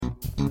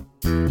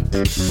Hello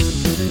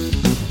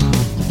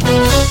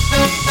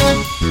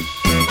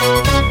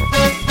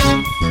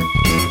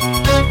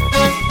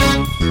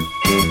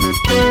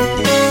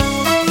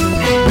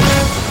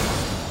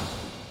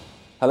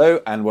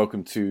and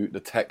welcome to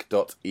the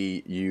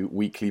Tech.eu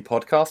weekly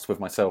podcast with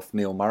myself,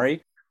 Neil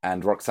Murray,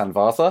 and Roxanne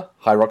Vaza.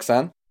 Hi,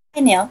 Roxanne.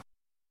 Hi, Neil.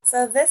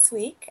 So this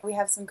week we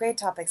have some great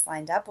topics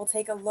lined up. We'll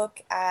take a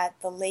look at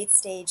the late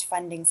stage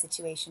funding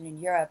situation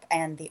in Europe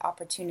and the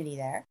opportunity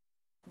there.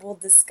 We'll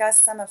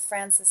discuss some of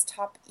France's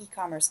top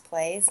e-commerce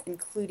plays,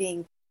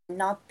 including a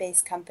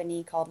Nantes-based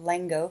company called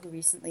Lengo, who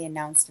recently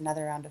announced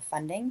another round of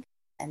funding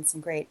and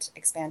some great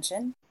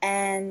expansion.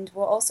 And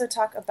we'll also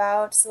talk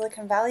about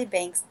Silicon Valley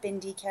Bank's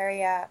Bindi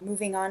Keria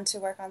moving on to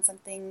work on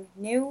something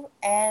new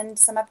and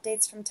some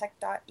updates from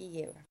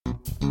Tech.eu.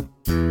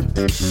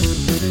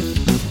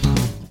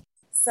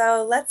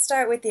 So let's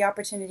start with the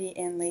opportunity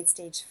in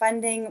late-stage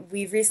funding.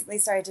 We've recently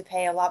started to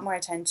pay a lot more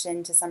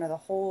attention to some of the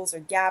holes or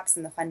gaps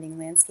in the funding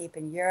landscape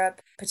in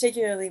Europe,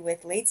 particularly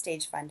with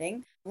late-stage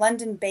funding.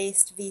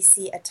 London-based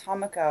VC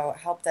Atomico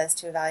helped us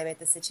to evaluate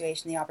the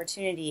situation, the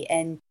opportunity.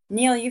 And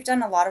Neil, you've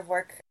done a lot of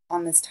work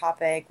on this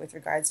topic with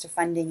regards to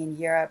funding in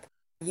Europe.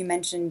 You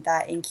mentioned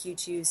that in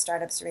Q2,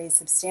 startups raised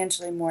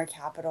substantially more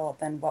capital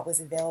than what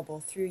was available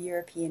through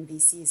European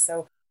VCs.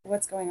 So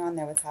what's going on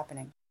there? What's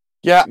happening?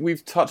 Yeah,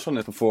 we've touched on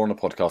this before on the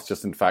podcast,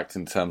 just in fact,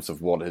 in terms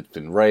of what had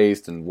been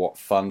raised and what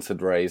funds had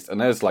raised.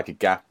 And there's like a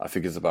gap, I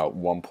think it's about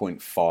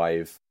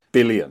 1.5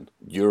 billion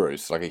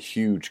euros, like a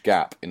huge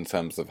gap in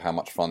terms of how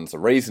much funds are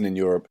raising in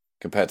Europe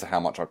compared to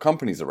how much our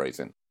companies are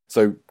raising.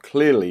 So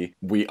clearly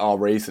we are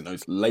raising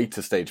those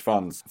later stage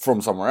funds from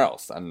somewhere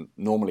else, and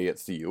normally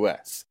it's the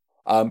US.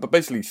 But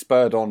basically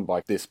spurred on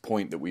by this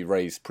point that we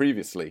raised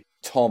previously,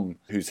 Tom,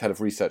 who's head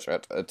of research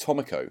at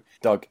Atomico,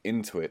 dug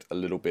into it a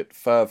little bit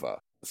further.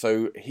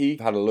 So he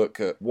had a look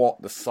at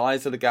what the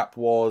size of the gap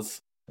was,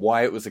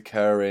 why it was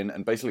occurring,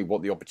 and basically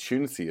what the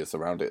opportunity is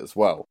around it as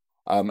well.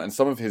 And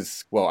some of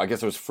his, I guess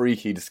there was 3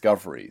 key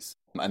discoveries.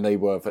 And they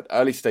were that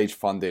early stage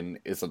funding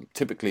is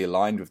typically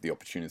aligned with the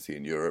opportunity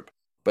in Europe,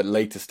 but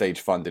later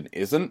stage funding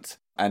isn't.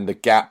 And the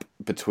gap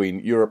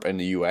between Europe and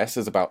the US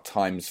is about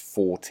times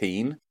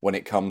 14 when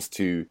it comes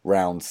to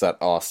rounds that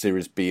are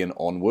Series B and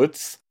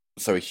onwards.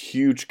 So a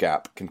huge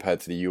gap compared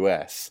to the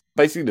US.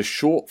 Basically, the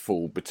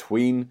shortfall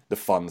between the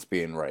funds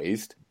being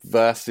raised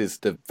versus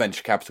the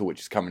venture capital which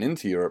is coming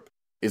into Europe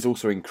is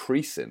also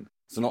increasing.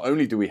 So not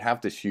only do we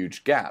have this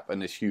huge gap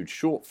and this huge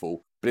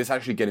shortfall, but it's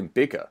actually getting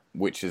bigger,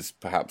 which is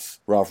perhaps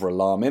rather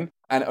alarming.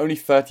 And only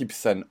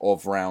 30%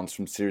 of rounds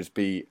from Series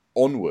B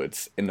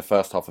onwards in the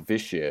first half of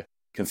this year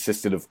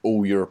consisted of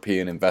all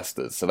European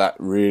investors. So that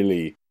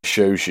really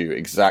shows you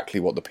exactly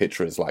what the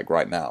picture is like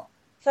right now.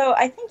 So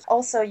I think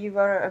also you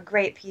wrote a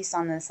great piece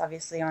on this,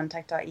 obviously, on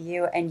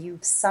Tech.eu, and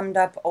you've summed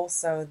up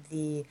also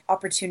the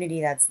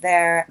opportunity that's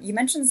there. You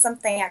mentioned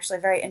something actually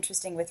very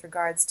interesting with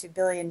regards to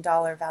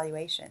billion-dollar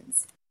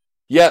valuations.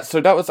 Yeah,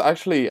 so that was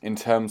actually in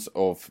terms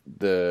of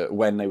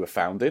when they were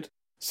founded.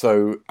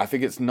 So I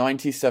think it's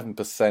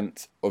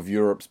 97% of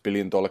Europe's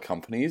billion-dollar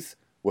companies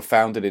were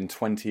founded in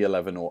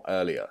 2011 or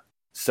earlier.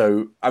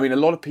 So, I mean, a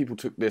lot of people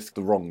took this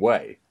the wrong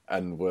way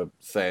and were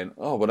saying,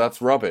 oh, well,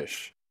 that's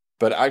rubbish.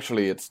 But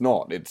actually, it's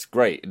not. It's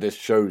great. This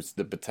shows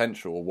the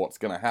potential of what's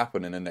going to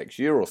happen in the next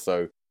year or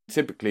so.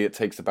 Typically, it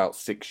takes about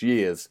 6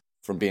 years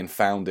from being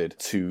founded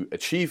to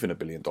achieving a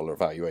billion-dollar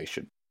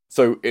valuation.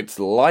 So it's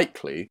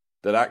likely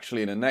that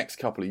actually in the next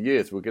couple of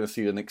years, we're going to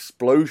see an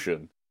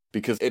explosion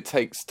because it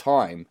takes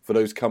time for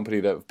those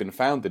companies that have been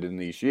founded in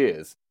these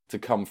years to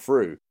come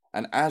through.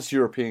 And as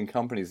European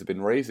companies have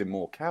been raising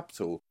more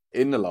capital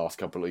in the last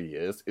couple of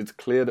years, it's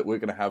clear that we're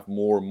going to have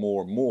more and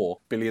more and more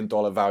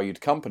billion-dollar valued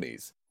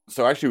companies.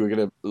 So actually, we're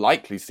going to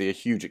likely see a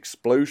huge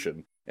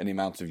explosion in the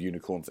amount of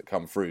unicorns that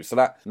come through. So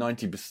that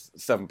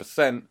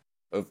 97%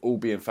 of all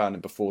being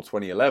founded before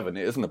 2011,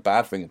 it isn't a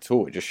bad thing at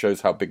all. It just shows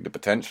how big the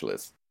potential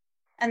is.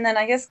 And then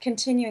I guess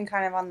continuing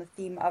kind of on the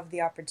theme of the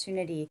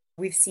opportunity,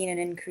 we've seen an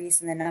increase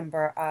in the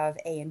number of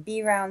A and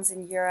B rounds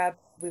in Europe.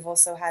 We've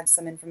also had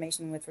some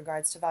information with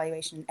regards to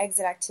valuation and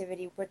exit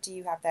activity. What do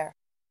you have there?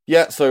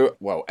 Yeah, so,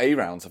 A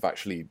rounds have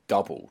actually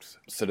doubled.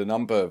 So the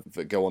number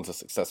that go on to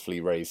successfully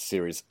raise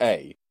Series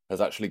A has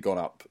actually gone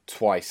up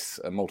twice,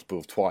 a multiple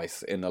of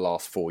twice in the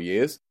last 4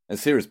 years. And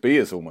Series B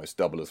is almost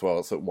double as well.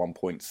 It's at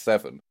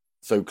 1.7.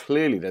 So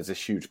clearly there's a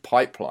huge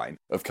pipeline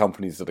of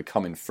companies that are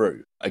coming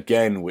through.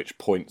 Again, which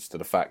points to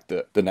the fact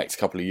that the next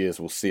couple of years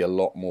we'll see a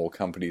lot more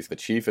companies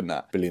achieving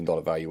that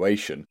billion-dollar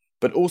valuation.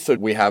 But also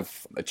we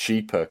have a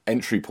cheaper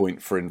entry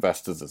point for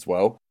investors as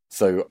well.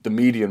 So the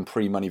median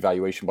pre-money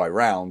valuation by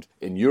round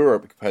in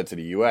Europe compared to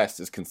the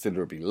US is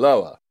considerably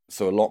lower.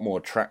 So a lot more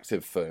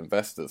attractive for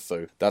investors.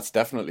 So that's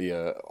definitely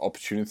an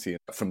opportunity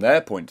from their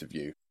point of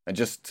view. And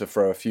just to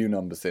throw a few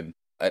numbers in,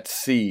 at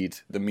seed,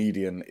 the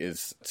median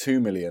is 2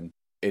 million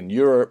in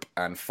Europe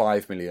and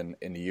 5 million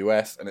in the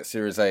US. And at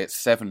Series A, it's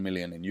 7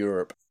 million in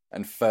Europe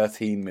and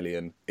 13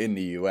 million in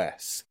the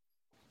US.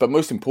 But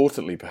most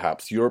importantly,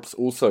 perhaps, Europe's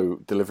also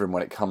delivering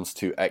when it comes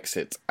to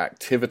exit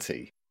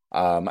activity.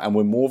 And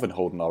we're more than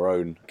holding our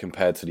own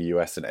compared to the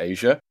US and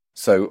Asia.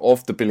 So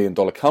of the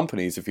billion-dollar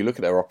companies, if you look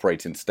at their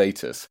operating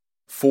status,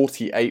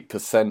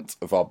 48%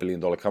 of our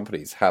billion-dollar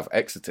companies have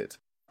exited.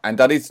 And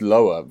that is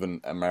lower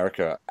than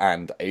America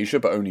and Asia,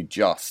 but only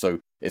just. So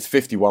it's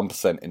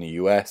 51% in the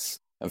US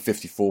and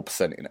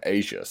 54% in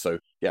Asia. So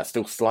yeah,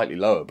 still slightly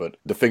lower. But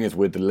the thing is,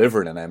 we're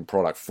delivering an end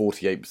product.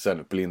 48%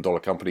 of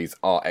billion-dollar companies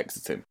are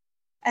exiting.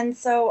 And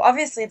so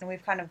obviously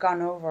we've kind of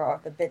gone over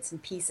all the bits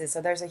and pieces.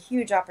 So there's a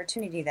huge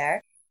opportunity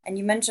there. And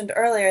you mentioned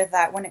earlier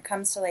that when it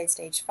comes to late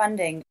stage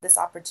funding, this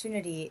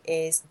opportunity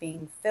is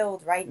being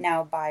filled right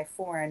now by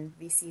foreign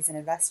VCs and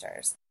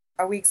investors.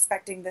 Are we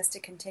expecting this to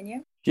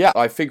continue? Yeah,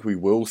 I think we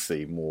will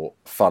see more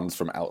funds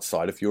from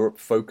outside of Europe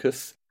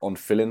focus on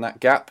filling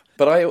that gap.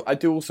 But I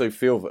do also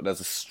feel that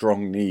there's a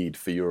strong need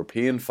for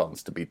European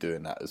funds to be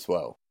doing that as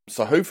well.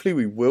 So hopefully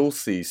we will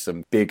see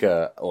some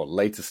bigger or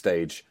later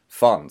stage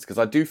funds, because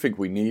I do think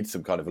we need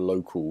some kind of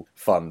local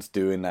funds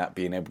doing that,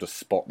 being able to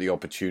spot the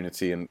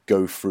opportunity and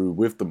go through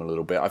with them a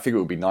little bit. I think it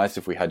would be nice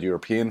if we had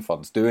European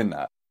funds doing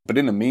that. But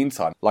in the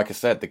meantime, like I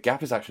said, the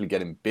gap is actually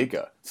getting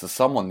bigger, so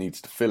someone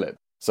needs to fill it.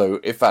 So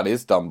if that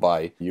is done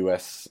by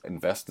US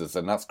investors,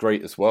 then that's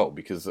great as well,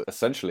 because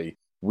essentially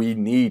we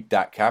need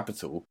that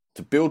capital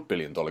to build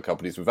billion-dollar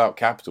companies. Without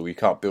capital, you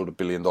can't build a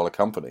billion-dollar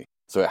company.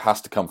 So it has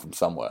to come from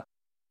somewhere.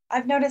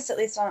 I've noticed, at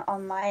least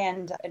on my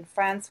end in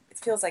France, it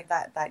feels like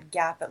that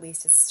gap at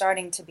least is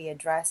starting to be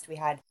addressed. We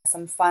had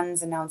some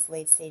funds announced,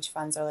 late stage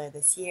funds earlier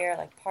this year,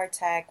 like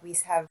Partech. We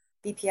have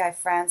BPI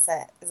France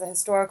that is a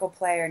historical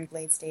player in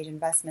late stage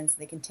investments.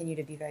 They continue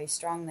to be very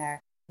strong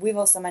there. We've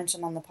also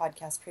mentioned on the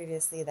podcast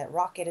previously that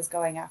Rocket is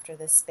going after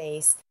this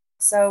space.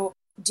 So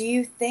do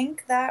you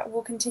think that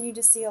we'll continue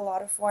to see a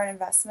lot of foreign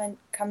investment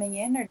coming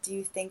in, or do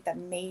you think that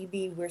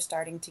maybe we're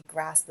starting to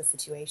grasp the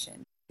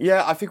situation?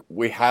 Yeah, I think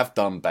we have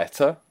done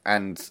better.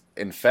 And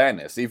in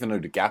fairness, even though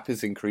the gap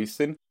is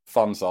increasing,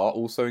 funds are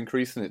also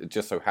increasing. It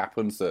just so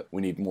happens that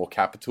we need more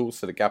capital.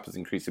 So the gap is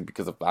increasing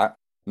because of that,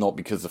 not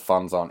because the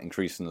funds aren't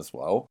increasing as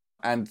well.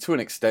 And to an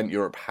extent,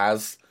 Europe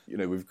has,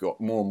 we've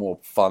got more and more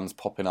funds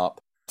popping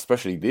up,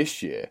 especially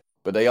this year,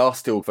 but they are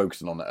still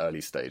focusing on the early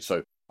stage.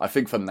 So I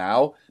think for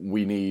now,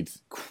 we need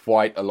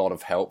quite a lot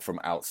of help from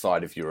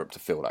outside of Europe to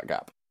fill that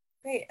gap.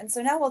 Great. And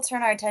so now we'll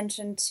turn our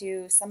attention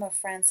to some of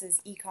France's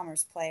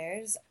e-commerce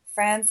players.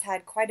 France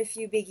had quite a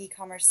few big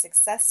e-commerce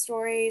success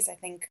stories. I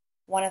think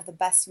one of the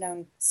best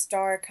known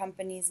star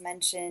companies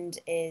mentioned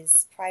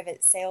is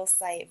private sales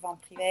site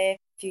Vente Privée.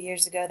 A few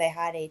years ago, they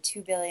had a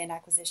 $2 billion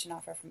acquisition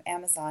offer from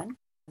Amazon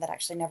that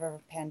actually never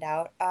panned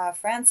out.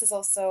 France is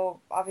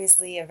also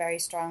obviously a very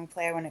strong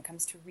player when it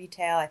comes to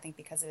retail, I think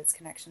because of its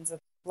connections with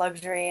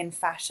luxury and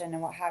fashion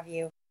and what have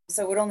you.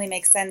 So it would only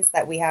make sense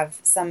that we have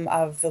some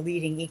of the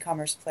leading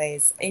e-commerce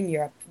plays in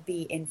Europe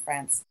be in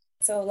France.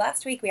 So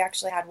last week we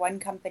actually had one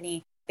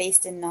company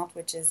based in Nantes,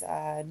 which is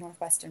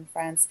northwestern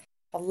France,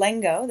 called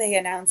Lengo. They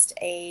announced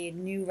a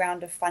new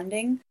round of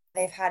funding.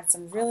 They've had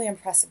some really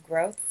impressive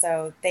growth.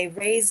 So they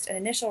raised an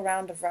initial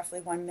round of roughly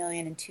 1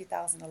 million in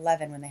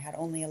 2011 when they had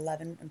only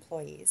 11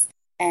 employees.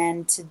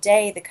 And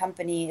today the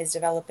company is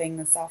developing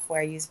the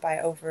software used by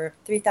over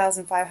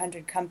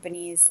 3,500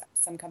 companies,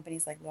 some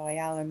companies like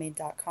L'Oreal or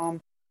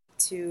Made.com,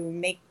 to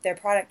make their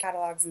product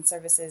catalogs and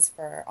services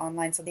for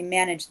online. So they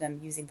manage them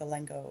using the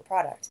Lengo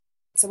product.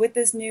 So with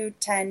this new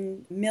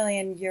 10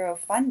 million euro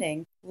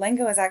funding,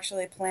 Lengo is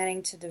actually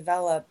planning to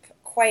develop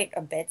quite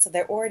a bit. So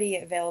they're already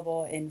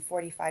available in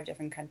 45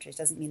 different countries.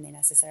 Doesn't mean they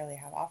necessarily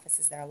have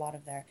offices there. A lot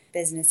of their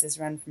business is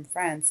run from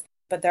France.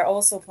 But they're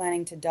also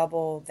planning to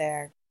double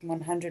their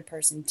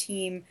 100-person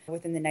team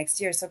within the next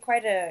year. So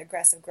quite an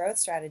aggressive growth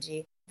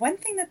strategy. One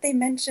thing that they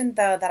mentioned,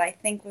 though, that I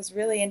think was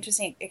really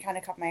interesting, it kind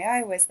of caught my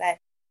eye, was that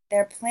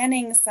they're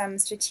planning some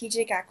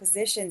strategic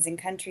acquisitions in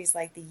countries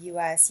like the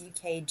US,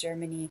 UK,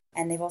 Germany,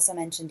 and they've also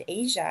mentioned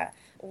Asia,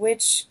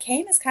 which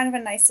came as kind of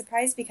a nice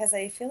surprise because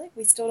I feel like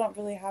we still don't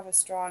really have a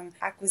strong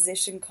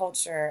acquisition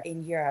culture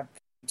in Europe.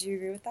 Do you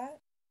agree with that?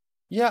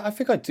 Yeah, I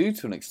think I do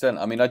to an extent.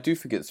 I mean, I do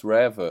think it's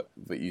rare that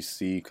you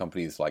see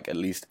companies like at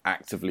least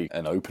actively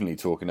and openly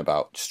talking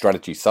about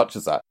strategies such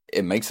as that.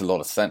 It makes a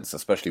lot of sense,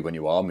 especially when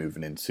you are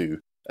moving into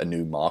a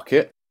new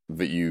market,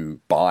 that you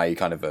buy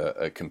kind of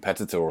a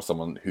competitor or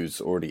someone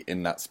who's already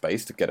in that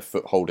space to get a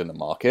foothold in the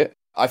market.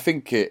 I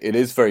think it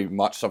is very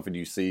much something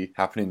you see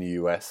happen in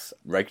the US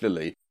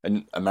regularly.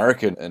 And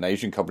American and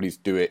Asian companies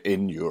do it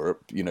in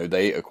Europe.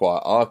 They acquire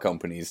our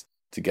companies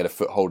to get a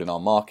foothold in our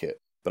market.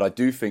 But I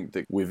do think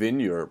that within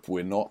Europe,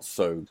 we're not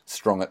so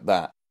strong at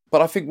that.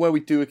 But I think where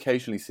we do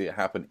occasionally see it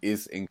happen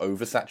is in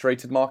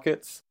oversaturated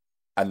markets.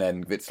 And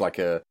then it's like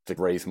to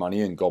raise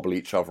money and gobble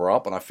each other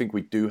up. And I think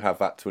we do have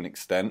that to an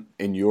extent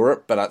in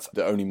Europe, but that's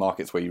the only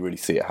markets where you really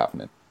see it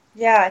happening.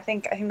 Yeah, I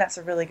think that's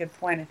a really good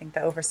point. I think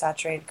the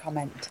oversaturated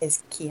comment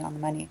is key on the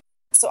money.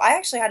 So I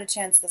actually had a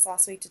chance this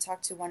last week to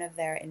talk to one of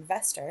their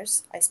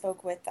investors. I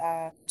spoke with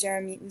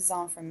Jeremy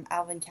Uzan from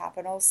Alvin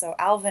Capital. So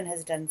Alvin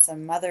has done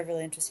some other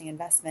really interesting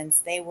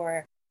investments. They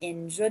were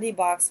in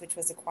Jolibox, which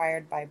was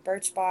acquired by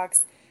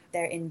Birchbox.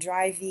 They're in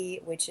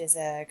Drivey, which is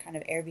a kind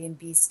of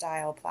Airbnb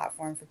style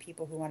platform for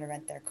people who want to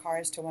rent their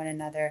cars to one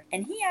another.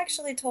 And he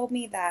actually told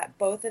me that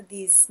both of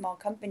these small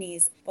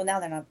companies, well, now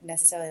they're not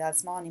necessarily that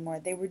small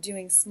anymore, they were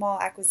doing small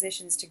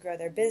acquisitions to grow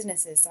their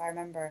businesses. So I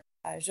remember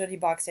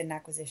Jolibox did an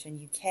acquisition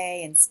UK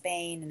and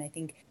Spain, and I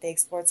think they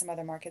explored some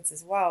other markets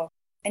as well.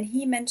 And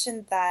he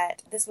mentioned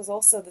that this was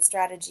also the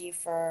strategy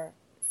for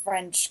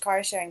French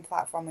car sharing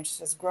platform, which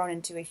has grown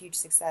into a huge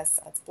success.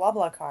 That's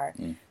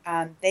BlaBlaCar.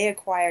 They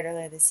acquired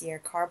earlier this year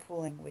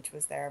Carpooling, which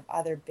was their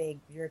other big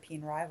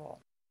European rival.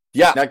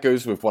 Yeah, that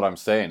goes with what I'm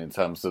saying in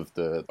terms of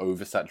the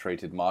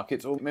oversaturated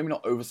markets, or maybe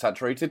not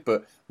oversaturated,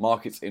 but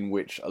markets in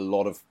which a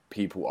lot of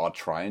people are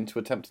trying to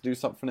attempt to do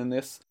something in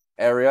this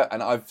area.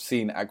 And I've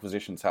seen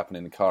acquisitions happen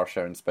in the car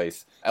sharing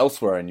space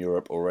elsewhere in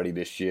Europe already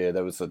this year.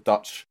 There was a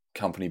Dutch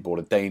company bought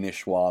a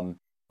Danish one.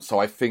 So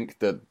I think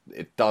that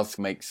it does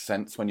make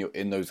sense when you're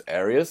in those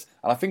areas.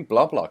 And I think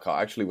BlaBlaCar,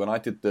 actually, when I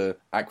did the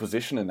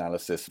acquisition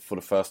analysis for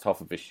the first half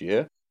of this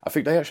year, I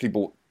think they actually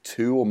bought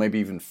 2 or maybe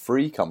even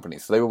 3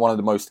 companies. So they were one of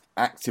the most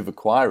active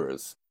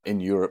acquirers in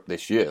Europe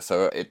this year.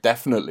 So it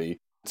definitely,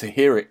 to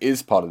hear it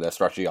is part of their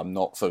strategy, I'm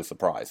not so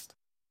surprised.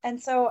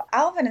 And so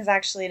Alvin is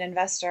actually an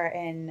investor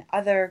in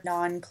other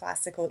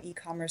non-classical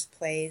e-commerce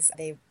plays.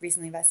 They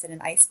recently invested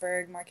in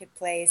Iceberg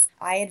Marketplace.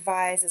 I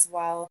advise as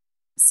well.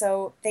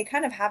 So they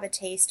kind of have a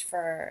taste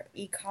for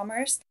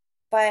e-commerce.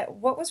 But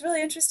what was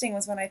really interesting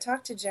was when I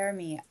talked to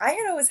Jeremy, I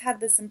had always had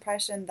this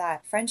impression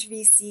that French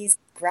VCs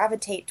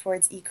gravitate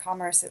towards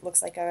e-commerce. It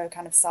looks like a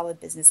kind of solid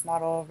business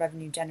model,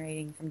 revenue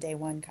generating from day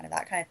one, kind of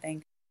that kind of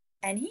thing.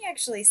 And he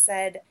actually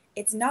said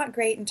it's not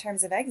great in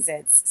terms of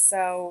exits.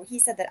 So he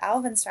said that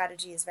Alvin's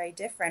strategy is very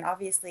different.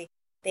 Obviously,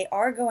 they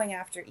are going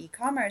after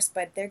e-commerce,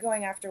 but they're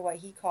going after what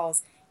he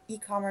calls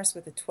e-commerce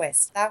with a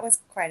twist. That was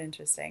quite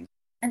interesting.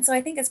 And so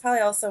I think it's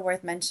probably also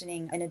worth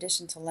mentioning, in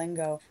addition to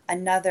Lingo,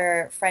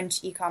 another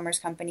French e-commerce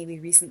company we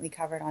recently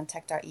covered on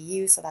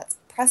tech.eu. So that's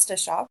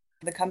PrestaShop.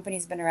 The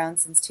company's been around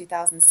since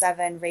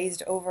 2007,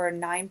 raised over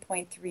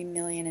 $9.3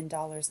 million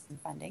in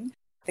funding.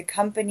 The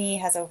company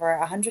has over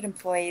 100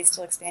 employees,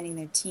 still expanding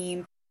their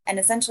team. And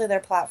essentially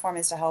their platform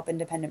is to help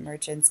independent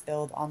merchants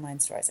build online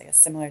stores, I guess,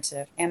 similar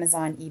to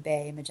Amazon,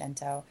 eBay,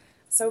 Magento.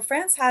 So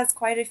France has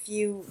quite a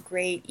few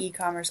great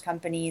e-commerce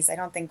companies. I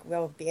don't think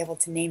we'll be able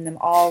to name them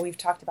all. We've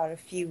talked about a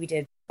few. We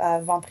did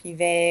Vent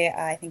Privé.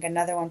 I think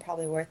another one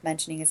probably worth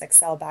mentioning is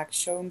Excel-backed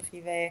Showroom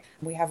Privé.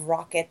 We have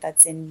Rocket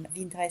that's in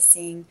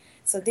Vindressing.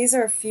 So these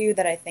are a few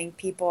that I think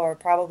people are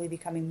probably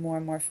becoming more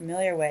and more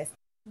familiar with.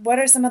 What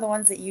are some of the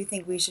ones that you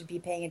think we should be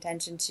paying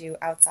attention to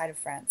outside of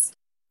France?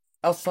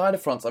 Outside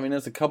of France, I mean,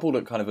 there's a couple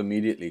that kind of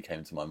immediately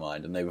came to my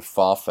mind, and they were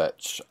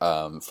Farfetch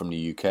from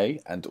the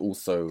UK and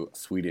also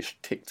Swedish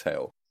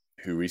Ticktail,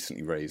 who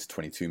recently raised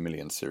 22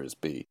 million Series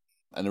B.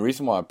 And the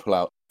reason why I pull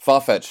out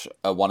Farfetch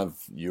are one of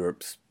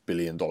Europe's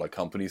billion-dollar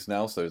companies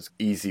now, so it's an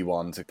easy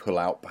one to pull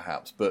out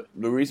perhaps. But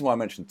the reason why I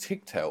mentioned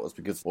Ticktail is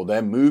because, well,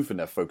 they're moving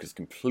their focus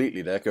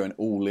completely. They're going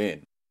all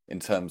in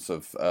terms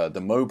of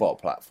the mobile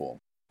platform.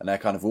 And they're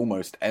kind of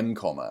almost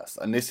m-commerce.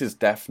 And this is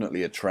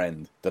definitely a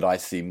trend that I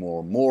see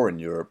more and more in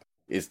Europe,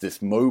 is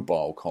this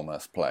mobile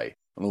commerce play.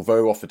 And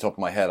although off the top of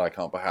my head I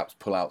can't perhaps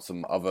pull out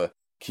some other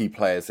key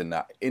players in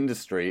that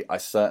industry, I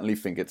certainly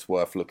think it's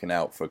worth looking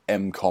out for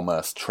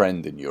m-commerce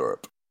trend in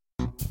Europe.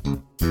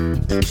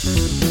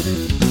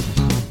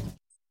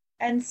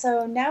 And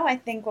so now I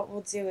think what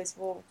we'll do is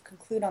we'll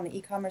conclude on the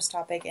e-commerce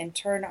topic and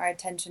turn our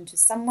attention to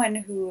someone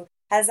who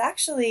has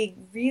actually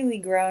really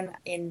grown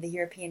in the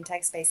European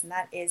tech space, and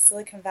that is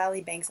Silicon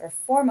Valley Bank's, or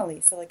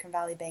formerly Silicon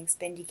Valley Bank's,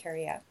 Bindi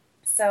Kariya.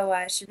 So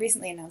she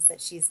recently announced that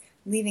she's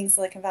leaving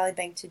Silicon Valley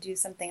Bank to do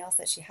something else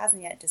that she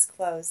hasn't yet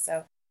disclosed.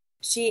 So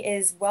she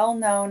is well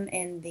known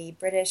in the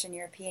British and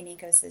European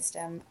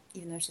ecosystem,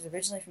 even though she's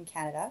originally from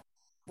Canada.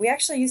 We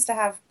actually used to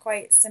have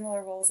quite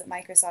similar roles at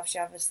Microsoft. She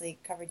obviously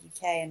covered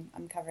UK and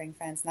I'm covering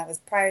France, and that was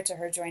prior to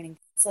her joining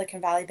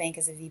Silicon Valley Bank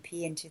as a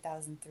VP in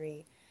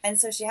 2003. And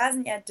so she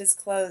hasn't yet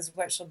disclosed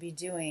what she'll be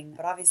doing,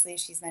 but obviously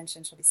she's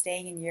mentioned she'll be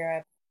staying in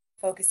Europe,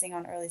 focusing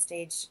on early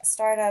stage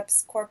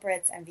startups,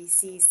 corporates, and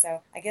VCs.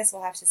 So I guess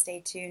we'll have to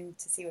stay tuned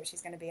to see what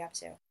she's going to be up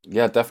to.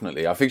 Yeah,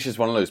 definitely. I think she's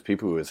one of those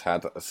people who has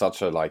had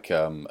such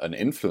an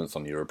influence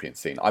on the European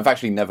scene. I've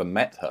actually never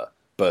met her,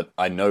 but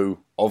I know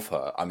of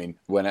her. I mean,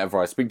 whenever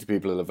I speak to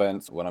people at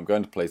events, when I'm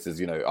going to places,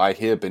 I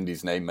hear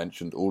Bindi's name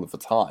mentioned all of the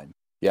time.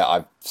 Yeah,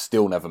 I've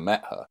still never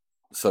met her.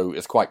 So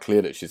it's quite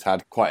clear that she's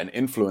had quite an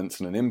influence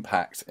and an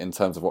impact in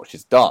terms of what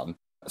she's done.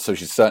 So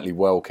she's certainly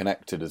well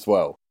connected as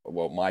well.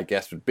 What my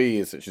guess would be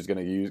is that she's going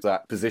to use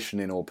that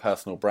positioning or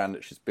personal brand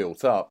that she's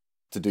built up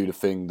to do the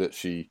thing that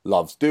she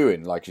loves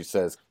doing, like she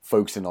says,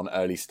 focusing on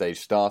early stage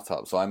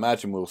startups. So I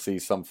imagine we'll see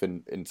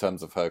something in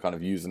terms of her kind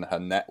of using her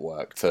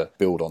network to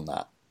build on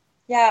that.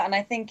 Yeah, and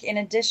I think in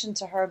addition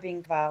to her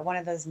being one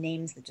of those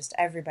names that just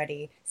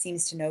everybody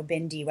seems to know,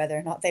 Bindi, whether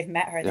or not they've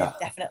met her, they've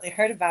definitely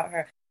heard about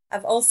her.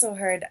 I've also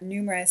heard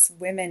numerous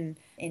women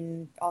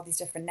in all these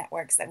different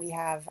networks that we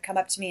have come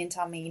up to me and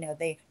tell me,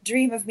 they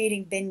dream of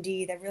meeting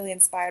Bindi. They're really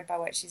inspired by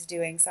what she's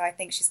doing. So I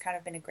think she's kind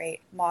of been a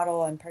great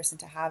model and person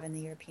to have in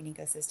the European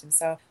ecosystem.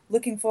 So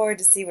looking forward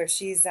to see what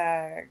she's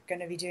going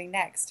to be doing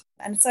next.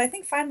 And so I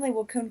think finally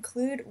we'll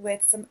conclude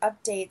with some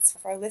updates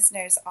for our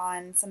listeners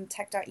on some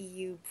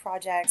tech.eu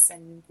projects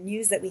and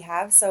news that we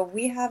have. So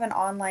we have an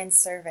online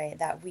survey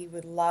that we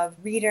would love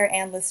reader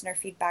and listener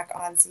feedback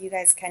on. So you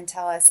guys can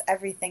tell us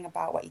everything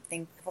about what you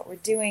think of what we're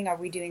doing. Are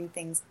we doing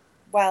things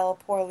well,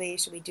 poorly?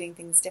 Should we be doing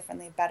things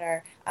differently,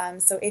 better?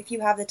 So if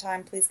you have the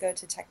time, please go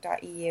to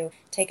tech.eu,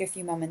 take a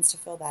few moments to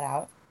fill that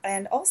out.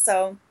 And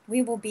also,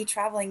 we will be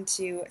traveling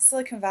to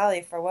Silicon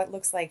Valley for what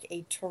looks like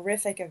a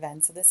terrific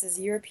event. So this is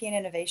European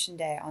Innovation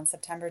Day on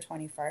September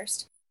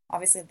 21st.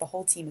 Obviously, the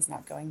whole team is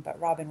not going, but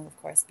Robin will,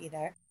 of course, be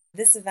there.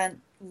 This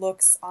event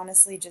looks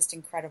honestly just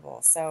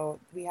incredible.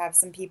 So we have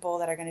some people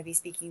that are going to be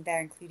speaking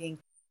there, including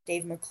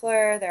Dave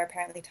McClure. They're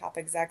apparently top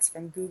execs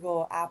from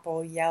Google,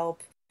 Apple,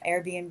 Yelp,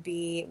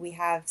 Airbnb. We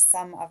have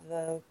some of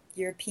the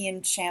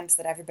European champs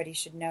that everybody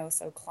should know.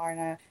 So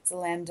Klarna,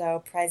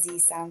 Zalando, Prezi,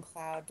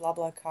 SoundCloud,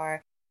 BlaBlaCar.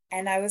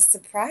 And I was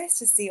surprised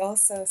to see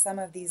also some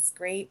of these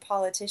great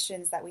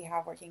politicians that we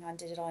have working on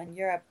digital in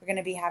Europe. We're going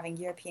to be having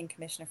European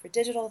Commissioner for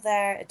Digital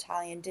there,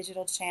 Italian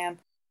Digital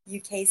Champ,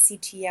 UK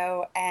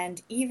CTO,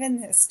 and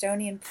even the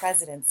Estonian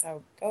President.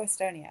 So go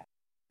Estonia.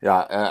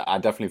 Yeah, I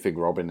definitely think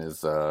Robin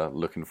is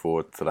looking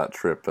forward to that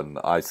trip, and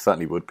I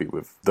certainly would be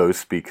with those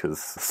speakers.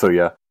 So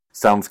yeah,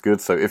 sounds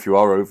good. So if you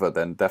are over,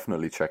 then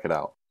definitely check it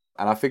out.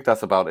 And I think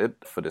that's about it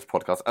for this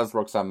podcast. As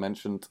Roxanne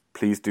mentioned,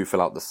 please do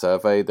fill out the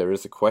survey. There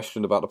is a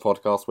question about the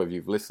podcast, whether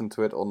you've listened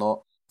to it or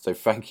not. So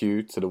thank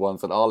you to the ones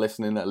that are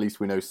listening. At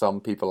least we know some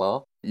people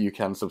are. You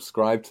can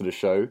subscribe to the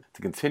show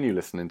to continue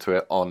listening to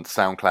it on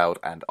SoundCloud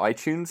and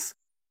iTunes.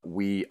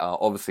 We are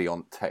obviously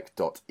on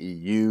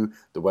tech.eu,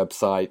 the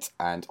website,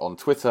 and on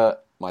Twitter.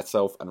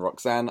 Myself and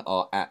Roxanne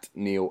are at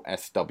Neil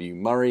S.W.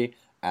 Murray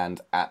and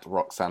at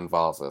Roxanne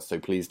Vaza. So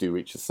please do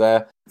reach us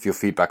there for your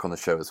feedback on the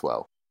show as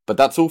well. But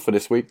that's all for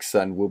this week,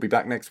 and we'll be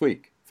back next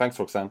week. Thanks,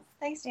 Roxanne.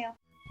 Thanks, Neil.